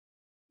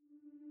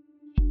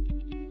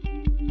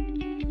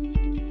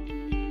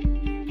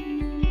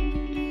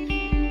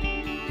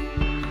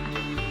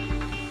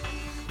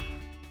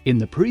In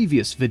the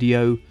previous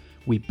video,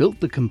 we built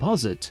the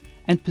composite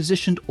and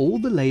positioned all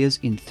the layers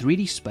in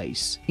 3D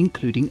space,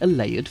 including a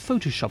layered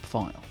Photoshop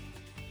file.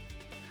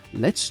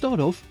 Let's start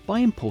off by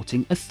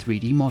importing a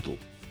 3D model.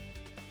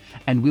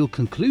 And we'll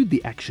conclude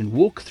the action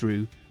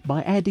walkthrough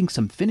by adding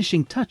some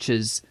finishing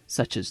touches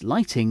such as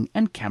lighting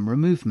and camera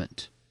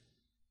movement.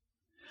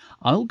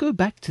 I'll go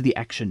back to the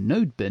Action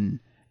Node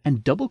bin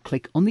and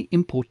double-click on the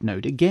Import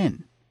node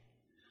again.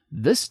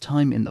 This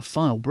time in the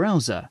File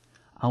browser,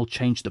 I'll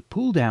change the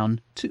pull-down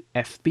to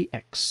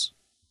FBX.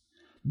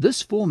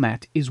 This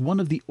format is one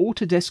of the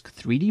Autodesk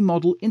 3D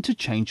Model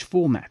interchange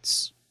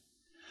formats.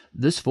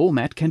 This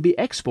format can be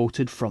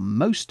exported from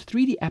most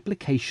 3D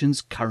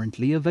applications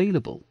currently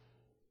available.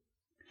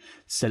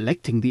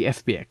 Selecting the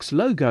FBX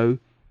logo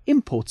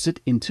imports it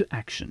into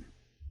Action.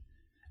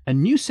 A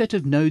new set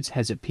of nodes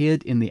has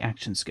appeared in the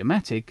Action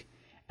schematic,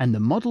 and the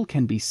model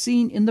can be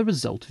seen in the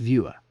result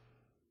viewer.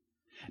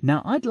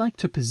 Now I'd like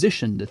to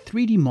position the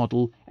 3D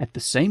model at the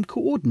same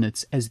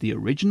coordinates as the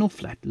original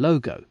flat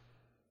logo.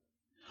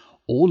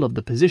 All of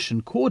the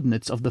position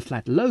coordinates of the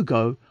flat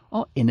logo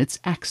are in its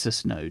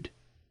axis node.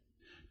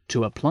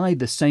 To apply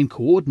the same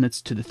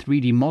coordinates to the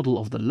 3D model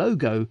of the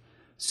logo,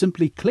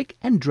 simply click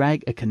and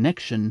drag a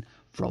connection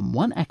from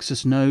one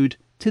axis node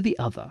to the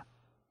other.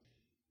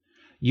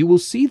 You will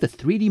see the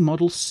 3D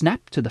model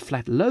snap to the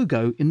flat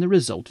logo in the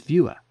result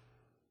viewer.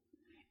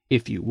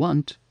 If you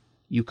want,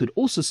 you could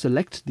also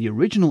select the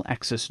original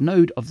axis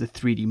node of the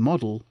 3D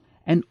model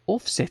and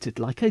offset it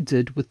like I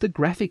did with the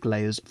graphic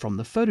layers from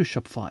the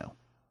Photoshop file.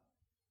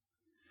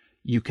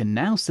 You can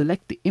now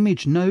select the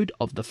image node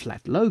of the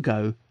flat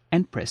logo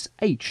and press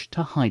H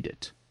to hide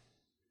it.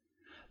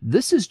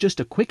 This is just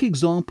a quick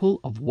example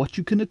of what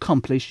you can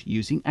accomplish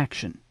using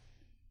Action.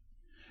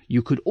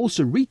 You could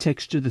also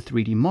retexture the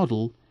 3D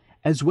model,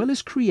 as well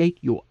as create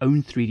your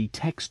own 3D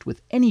text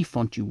with any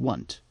font you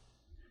want.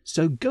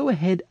 So go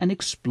ahead and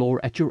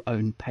explore at your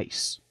own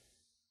pace.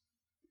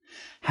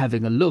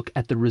 Having a look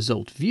at the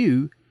result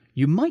view,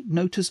 you might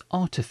notice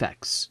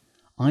artifacts,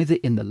 either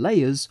in the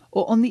layers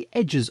or on the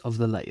edges of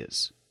the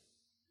layers.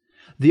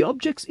 The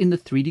objects in the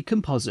 3D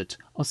composite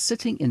are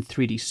sitting in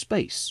 3D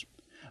space,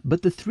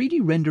 but the 3D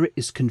renderer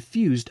is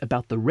confused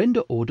about the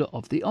render order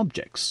of the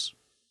objects.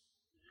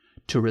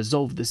 To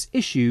resolve this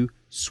issue,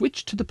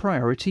 switch to the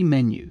priority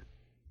menu.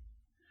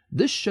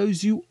 This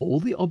shows you all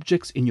the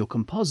objects in your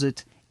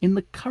composite in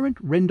the current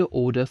render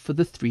order for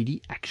the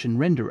 3D Action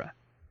renderer.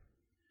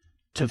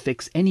 To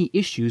fix any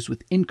issues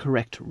with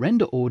incorrect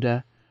render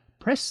order,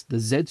 press the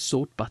Z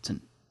Sort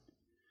button.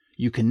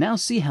 You can now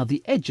see how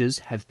the edges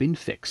have been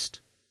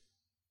fixed.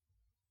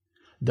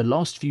 The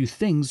last few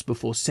things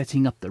before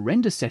setting up the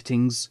render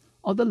settings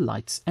are the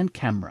lights and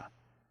camera.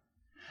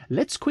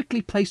 Let's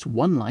quickly place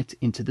one light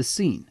into the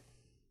scene.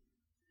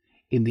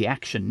 In the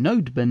Action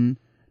Node bin,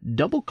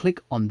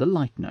 double-click on the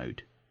Light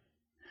node.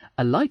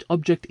 A light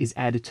object is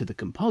added to the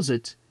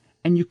composite,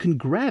 and you can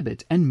grab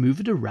it and move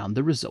it around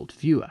the result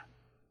viewer.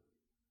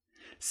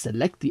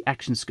 Select the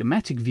Action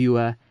Schematic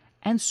viewer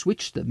and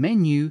switch the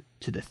menu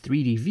to the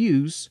 3D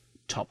Views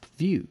Top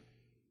View,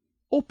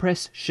 or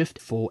press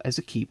Shift-4 as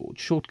a keyboard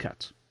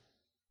shortcut.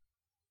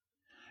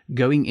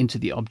 Going into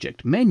the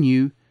Object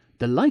menu,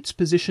 the light's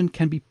position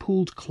can be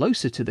pulled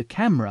closer to the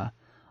camera,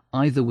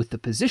 either with the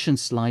position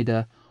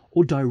slider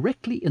or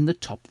directly in the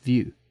top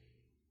view.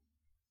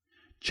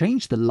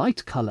 Change the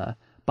light color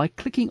by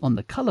clicking on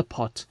the color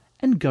pot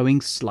and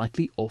going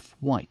slightly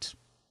off-white.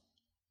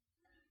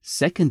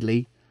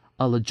 Secondly,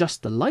 I'll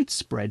adjust the light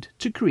spread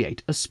to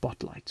create a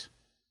spotlight.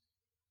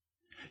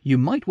 You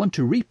might want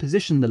to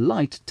reposition the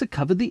light to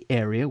cover the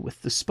area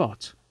with the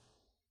spot.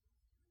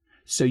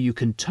 So you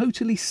can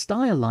totally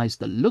stylize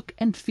the look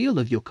and feel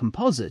of your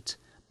composite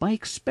by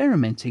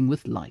experimenting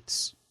with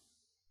lights.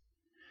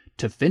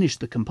 To finish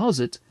the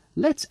composite,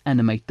 let's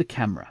animate the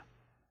camera.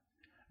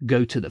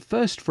 Go to the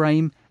first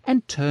frame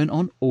and turn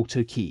on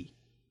Auto Key.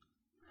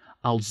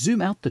 I'll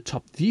zoom out the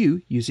top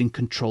view using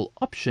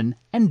Ctrl-Option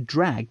and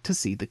drag to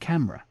see the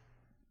camera.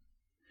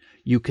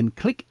 You can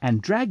click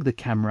and drag the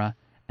camera,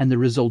 and the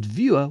result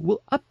viewer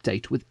will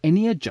update with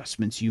any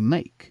adjustments you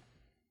make.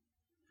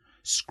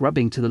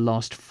 Scrubbing to the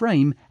last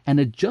frame and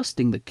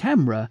adjusting the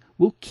camera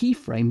will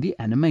keyframe the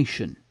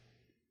animation.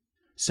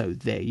 So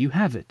there you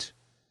have it.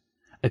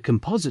 A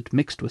composite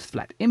mixed with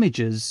flat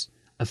images,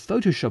 a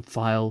Photoshop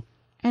file,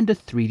 and a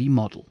 3D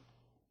model.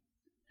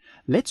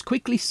 Let's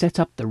quickly set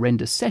up the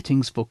render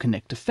settings for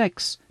Connect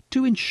Effects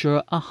to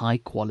ensure a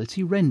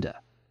high-quality render.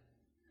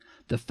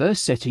 The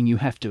first setting you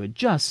have to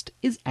adjust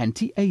is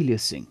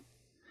anti-aliasing.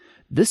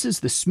 This is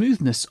the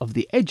smoothness of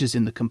the edges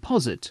in the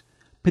composite,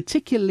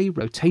 particularly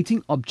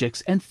rotating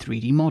objects and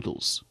 3D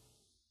models.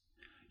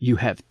 You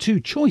have two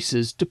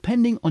choices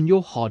depending on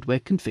your hardware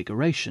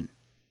configuration.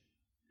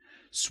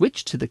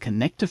 Switch to the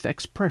Connect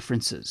Effects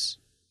preferences.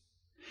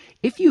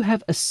 If you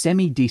have a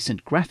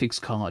semi-decent graphics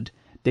card,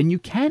 then you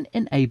can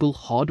enable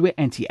hardware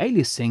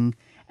anti-aliasing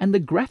and the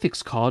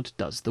graphics card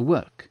does the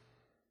work.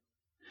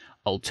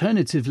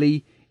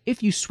 Alternatively,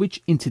 if you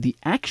switch into the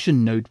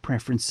Action node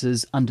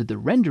preferences under the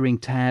Rendering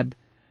tab,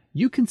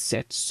 you can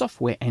set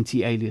software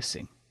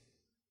anti-aliasing.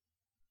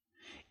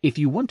 If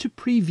you want to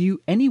preview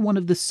any one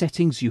of the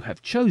settings you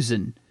have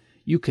chosen,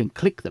 you can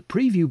click the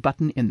Preview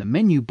button in the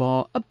menu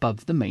bar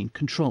above the main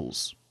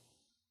controls.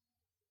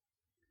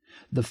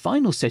 The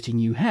final setting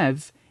you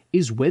have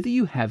is whether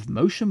you have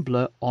motion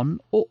blur on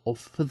or off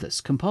for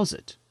this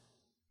composite.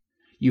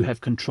 You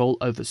have control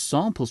over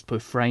samples per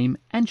frame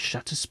and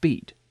shutter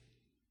speed.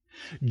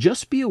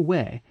 Just be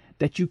aware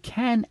that you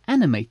can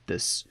animate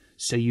this,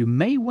 so you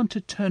may want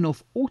to turn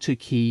off Auto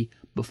Key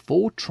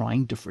before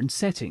trying different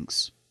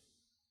settings.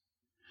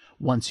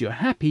 Once you're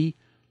happy,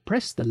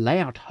 press the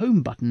Layout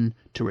Home button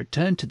to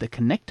return to the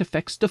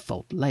ConnectFX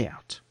default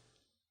layout.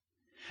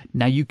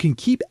 Now you can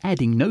keep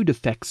adding node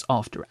effects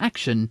after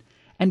action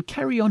and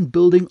carry on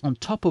building on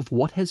top of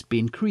what has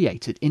been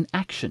created in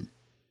action.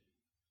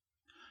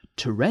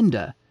 To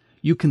render,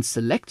 you can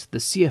select the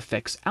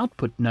CFX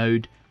output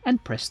node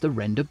and press the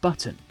Render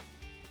button.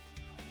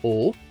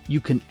 Or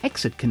you can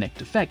exit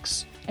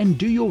ConnectFX and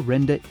do your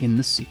render in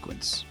the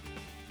sequence.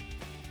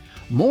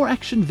 More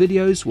action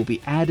videos will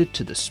be added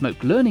to the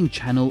Smoke Learning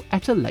channel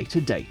at a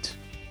later date.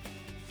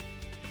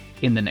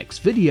 In the next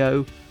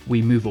video,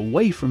 we move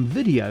away from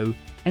video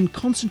and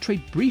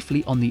concentrate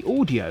briefly on the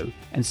audio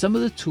and some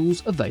of the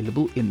tools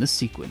available in the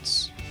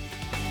sequence.